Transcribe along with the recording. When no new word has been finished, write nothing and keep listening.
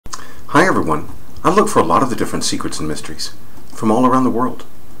everyone, I look for a lot of the different secrets and mysteries from all around the world,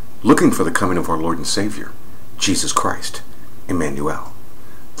 looking for the coming of our Lord and Savior, Jesus Christ, Emmanuel,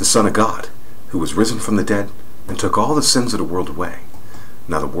 the Son of God, who was risen from the dead and took all the sins of the world away.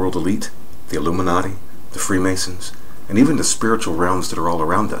 Now the world elite, the Illuminati, the Freemasons, and even the spiritual realms that are all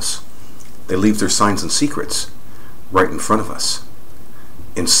around us, they leave their signs and secrets right in front of us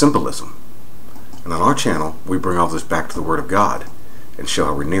in symbolism. And on our channel, we bring all this back to the Word of God and show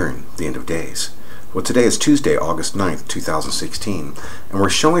how we're nearing the end of days. Well, today is Tuesday, August 9th, 2016, and we're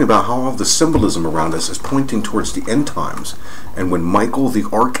showing about how all the symbolism around us is pointing towards the end times, and when Michael the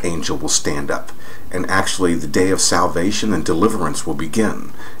Archangel will stand up, and actually the day of salvation and deliverance will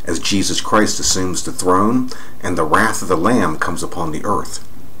begin, as Jesus Christ assumes the throne, and the wrath of the Lamb comes upon the earth.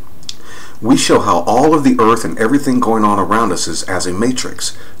 We show how all of the earth and everything going on around us is as a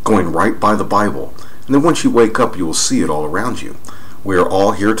matrix, going right by the Bible, and then once you wake up, you will see it all around you. We are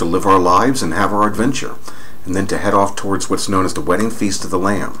all here to live our lives and have our adventure, and then to head off towards what's known as the wedding feast of the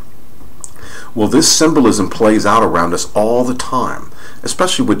Lamb. Well, this symbolism plays out around us all the time,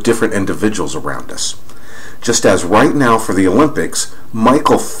 especially with different individuals around us. Just as right now for the Olympics,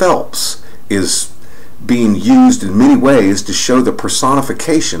 Michael Phelps is being used in many ways to show the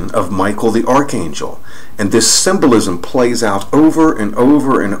personification of Michael the Archangel. And this symbolism plays out over and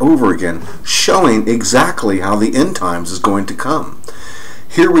over and over again, showing exactly how the end times is going to come.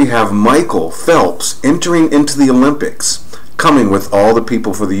 Here we have Michael Phelps entering into the Olympics, coming with all the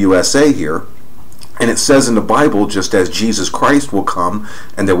people for the USA here. And it says in the Bible, just as Jesus Christ will come,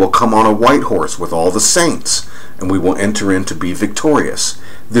 and they will come on a white horse with all the saints, and we will enter in to be victorious.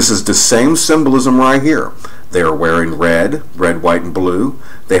 This is the same symbolism right here. They are wearing red, white, and blue.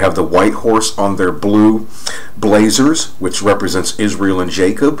 They have the white horse on their blue blazers, which represents Israel and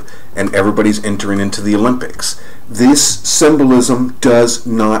Jacob, and everybody's entering into the Olympics. This symbolism does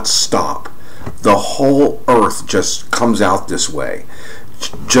not stop. The whole earth just comes out this way.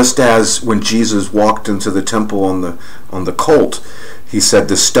 Just as when Jesus walked into the temple on the colt, he said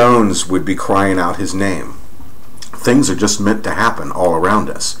the stones would be crying out his name. Things are just meant to happen all around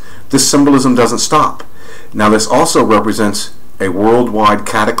us. This symbolism doesn't stop. Now this also represents a worldwide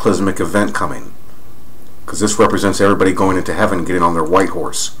cataclysmic event coming, because this represents everybody going into heaven, getting on their white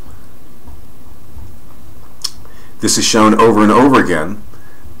horse. This is shown over and over again,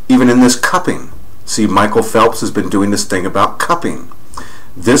 even in this cupping. See, Michael Phelps has been doing this thing about cupping.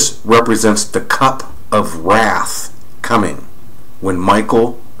 This represents the cup of wrath coming when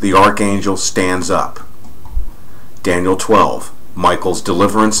Michael the Archangel stands up. Daniel 12, Michael's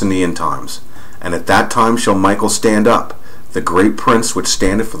deliverance in the end times. And at that time shall Michael stand up, the great prince which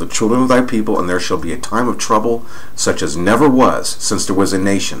standeth for the children of thy people, and there shall be a time of trouble such as never was since there was a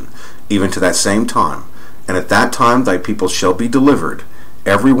nation, even to that same time. And at that time thy people shall be delivered,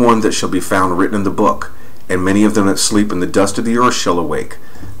 every one that shall be found written in the book, and many of them that sleep in the dust of the earth shall awake,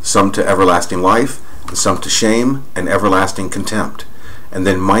 some to everlasting life, and some to shame and everlasting contempt. And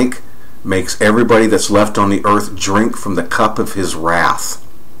then Mike makes everybody that's left on the earth drink from the cup of his wrath.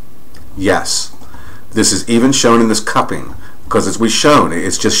 Yes, this is even shown in this cupping, because as we've shown,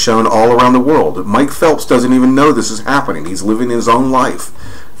 it's just shown all around the world. Mike Phelps doesn't even know this is happening. He's living his own life.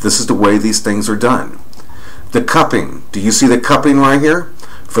 This is the way these things are done. The cupping. Do you see the cupping right here?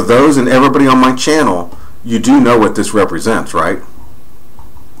 For those and everybody on my channel, you do know what this represents, right?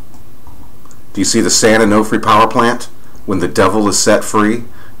 Do you see the San Onofre power plant when the devil is set free?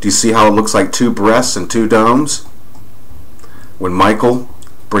 Do you see how it looks like two breasts and two domes? When Michael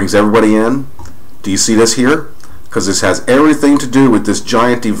brings everybody in, do you see this here? Because this has everything to do with this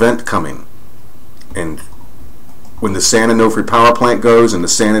giant event coming. And when the San Onofre power plant goes and the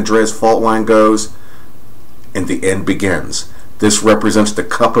San Andreas fault line goes, and the end begins. This represents the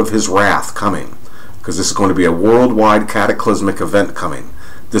cup of his wrath coming, because this is going to be a worldwide cataclysmic event coming.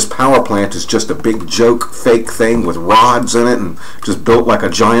 This power plant is just a big joke, fake thing with rods in it and just built like a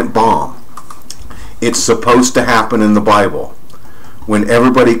giant bomb. It's supposed to happen in the Bible. When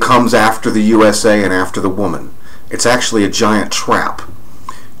everybody comes after the USA and after the woman, it's actually a giant trap.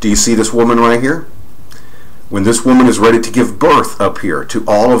 Do you see this woman right here? When this woman is ready to give birth up here to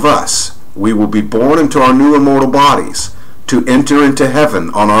all of us, we will be born into our new immortal bodies to enter into heaven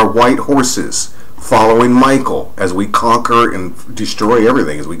on our white horses, following Michael as we conquer and destroy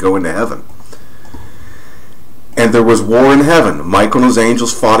everything as we go into heaven. And there was war in heaven. Michael and his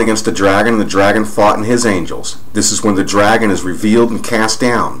angels fought against the dragon, and the dragon fought and his angels. This is when the dragon is revealed and cast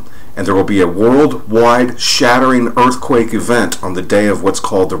down. And there will be a worldwide shattering earthquake event on the day of what's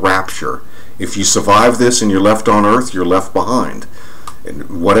called the rapture. If you survive this and you're left on earth, you're left behind.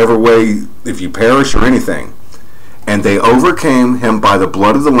 In whatever way, if you perish or anything. And they overcame him by the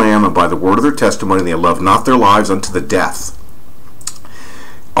blood of the Lamb and by the word of their testimony, and they loved not their lives unto the death.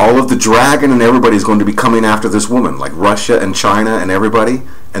 All of the dragon and everybody is going to be coming after this woman, like Russia and China and everybody.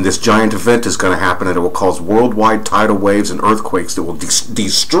 And this giant event is going to happen, and it will cause worldwide tidal waves and earthquakes that will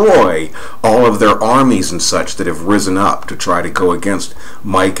destroy all of their armies and such that have risen up to try to go against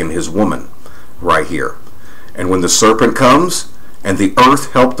Mike and his woman right here. And when the serpent comes, and the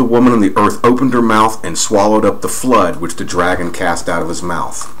earth helped the woman, and the earth opened her mouth and swallowed up the flood which the dragon cast out of his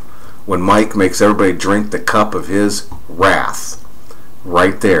mouth. When Mike makes everybody drink the cup of his wrath,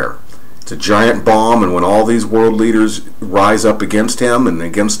 right there. It's a giant bomb, and when all these world leaders rise up against him and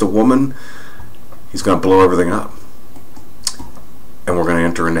against the woman, he's going to blow everything up. And we're going to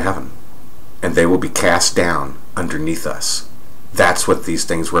enter into heaven. And they will be cast down underneath us. That's what these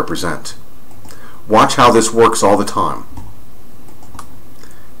things represent. Watch how this works all the time.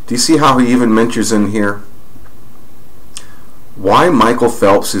 Do you see how he even mentions in here? Why Michael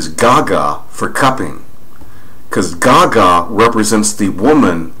Phelps is gaga for cupping? Because gaga represents the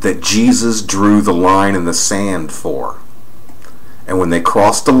woman that Jesus drew the line in the sand for. And when they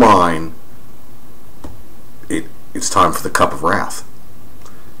crossed the line, it's time for the cup of wrath.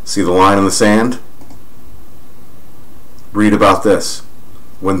 See the line in the sand? Read about this.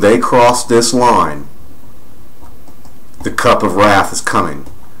 When they cross this line, the cup of wrath is coming,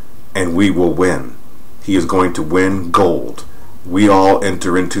 and we will win. He is going to win gold. We all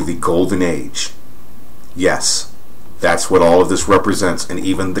enter into the golden age. Yes, that's what all of this represents, and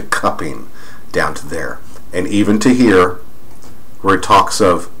even the cupping down to there. And even to here, where it talks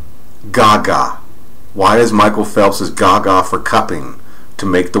of gaga. Why is Michael Phelps gaga for cupping? To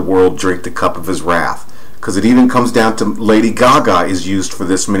make the world drink the cup of his wrath. Because it even comes down to Lady Gaga is used for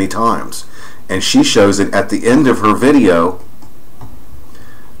this many times. And she shows it at the end of her video,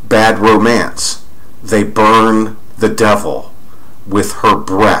 Bad Romance. They burn the devil with her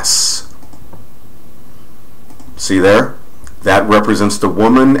breasts. See there? That represents the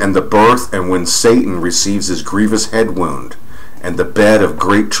woman and the birth, and when Satan receives his grievous head wound, and the bed of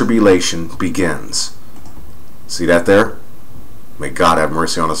great tribulation begins. See that there? May God have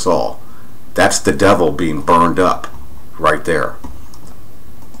mercy on us all. That's the devil being burned up right there.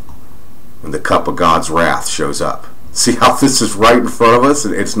 When the cup of God's wrath shows up. See how this is right in front of us?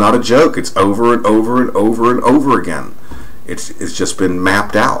 It's not a joke. It's over and over and over and over again. It's just been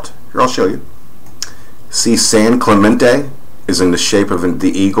mapped out. Here, I'll show you. See, San Clemente is in the shape of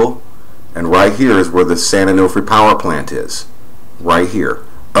the eagle, and right here is where the San Onofre power plant is. Right here.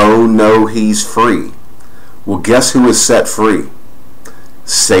 Oh no, he's free. Well, guess who is set free?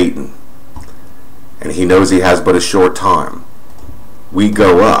 Satan. And he knows he has but a short time. We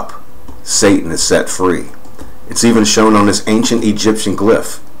go up. Satan is set free. It's even shown on this ancient Egyptian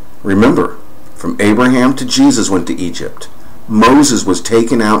glyph. Remember, from Abraham to Jesus went to Egypt. Moses was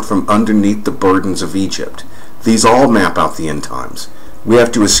taken out from underneath the burdens of Egypt. These all map out the end times. We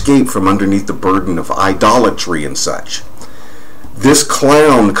have to escape from underneath the burden of idolatry and such. This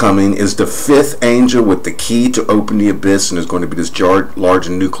clown coming is the fifth angel with the key to open the abyss, and is going to be this large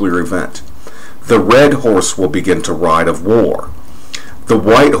nuclear event. The red horse will begin to ride of war. The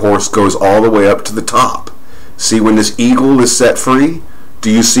white horse goes all the way up to the top. See, when this eagle is set free, do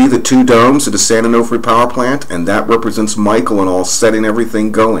you see the two domes of the San Onofre power plant? And that represents Michael and all setting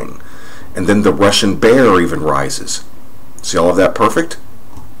everything going. And then the Russian bear even rises. See all of that perfect?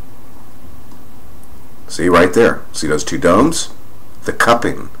 See right there. See those two domes? The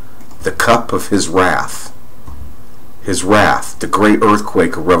cupping. The cup of his wrath. His wrath. The great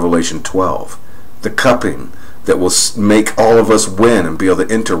earthquake of Revelation 12. The cupping that will make all of us win and be able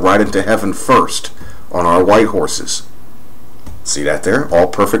to enter right into heaven first on our white horses. See that there? All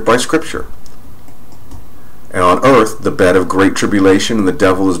perfect by Scripture. And on earth, the bed of great tribulation, and the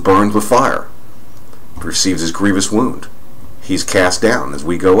devil is burned with fire. He receives his grievous wound. He's cast down as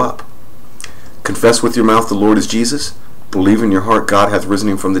we go up. Confess with your mouth the Lord is Jesus. Believe in your heart God hath risen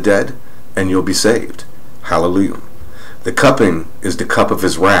him from the dead, and you'll be saved. Hallelujah. The cupping is the cup of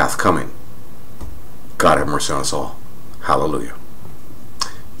his wrath coming. God have mercy on us all. Hallelujah.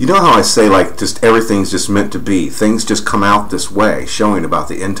 You know how I say, like, just everything's just meant to be. Things just come out this way, showing about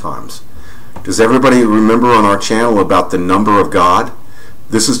the end times. Does everybody remember on our channel about the number of God?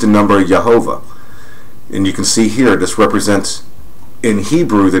 This is the number of Jehovah. And you can see here, this represents, in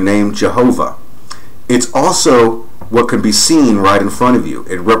Hebrew, the name Jehovah. It's also what can be seen right in front of you.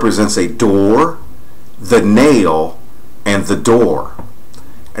 It represents a door, the nail, and the door.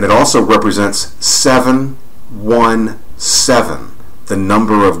 And it also represents 717, the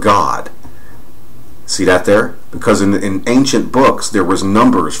number of God. See that there? Because in ancient books, there was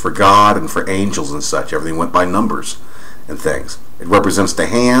numbers for God and for angels and such. Everything went by numbers and things. It represents the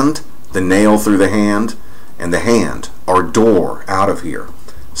hand, the nail through the hand, and the hand, our door out of here.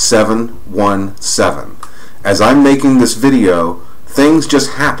 717. As I'm making this video, things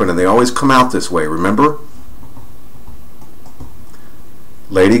just happen and they always come out this way, remember?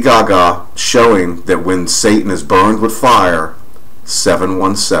 Lady Gaga showing that when Satan is burned with fire,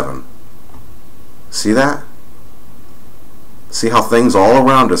 717. See that? See how things all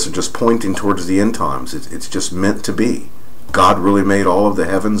around us are just pointing towards the end times. It's just meant to be. God really made all of the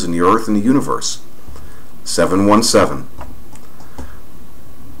heavens and the earth and the universe. 717.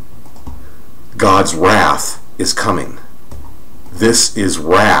 God's wrath is coming. This is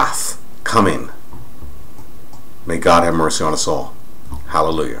wrath coming. May God have mercy on us all.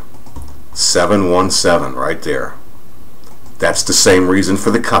 Hallelujah. 717 right there. That's the same reason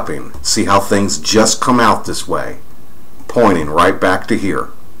for the cupping. See how things just come out this way, pointing right back to here.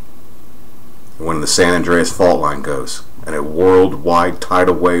 When the San Andreas fault line goes, and a worldwide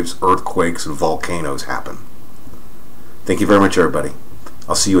tidal waves, earthquakes, and volcanoes happen. Thank you very much, everybody.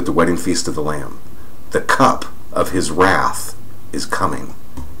 I'll see you at the wedding feast of the Lamb. The cup of his wrath is coming.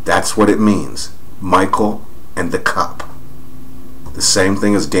 That's what it means. Michael and the cup. The same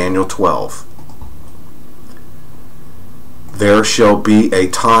thing as Daniel 12. There shall be a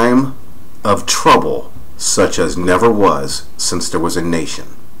time of trouble such as never was since there was a nation.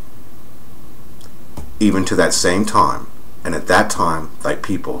 Even to that same time, and at that time thy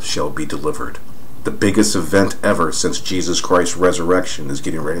people shall be delivered. The biggest event ever since Jesus Christ's resurrection is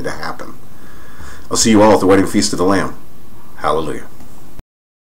getting ready to happen. I'll see you all at the wedding feast of the Lamb. Hallelujah.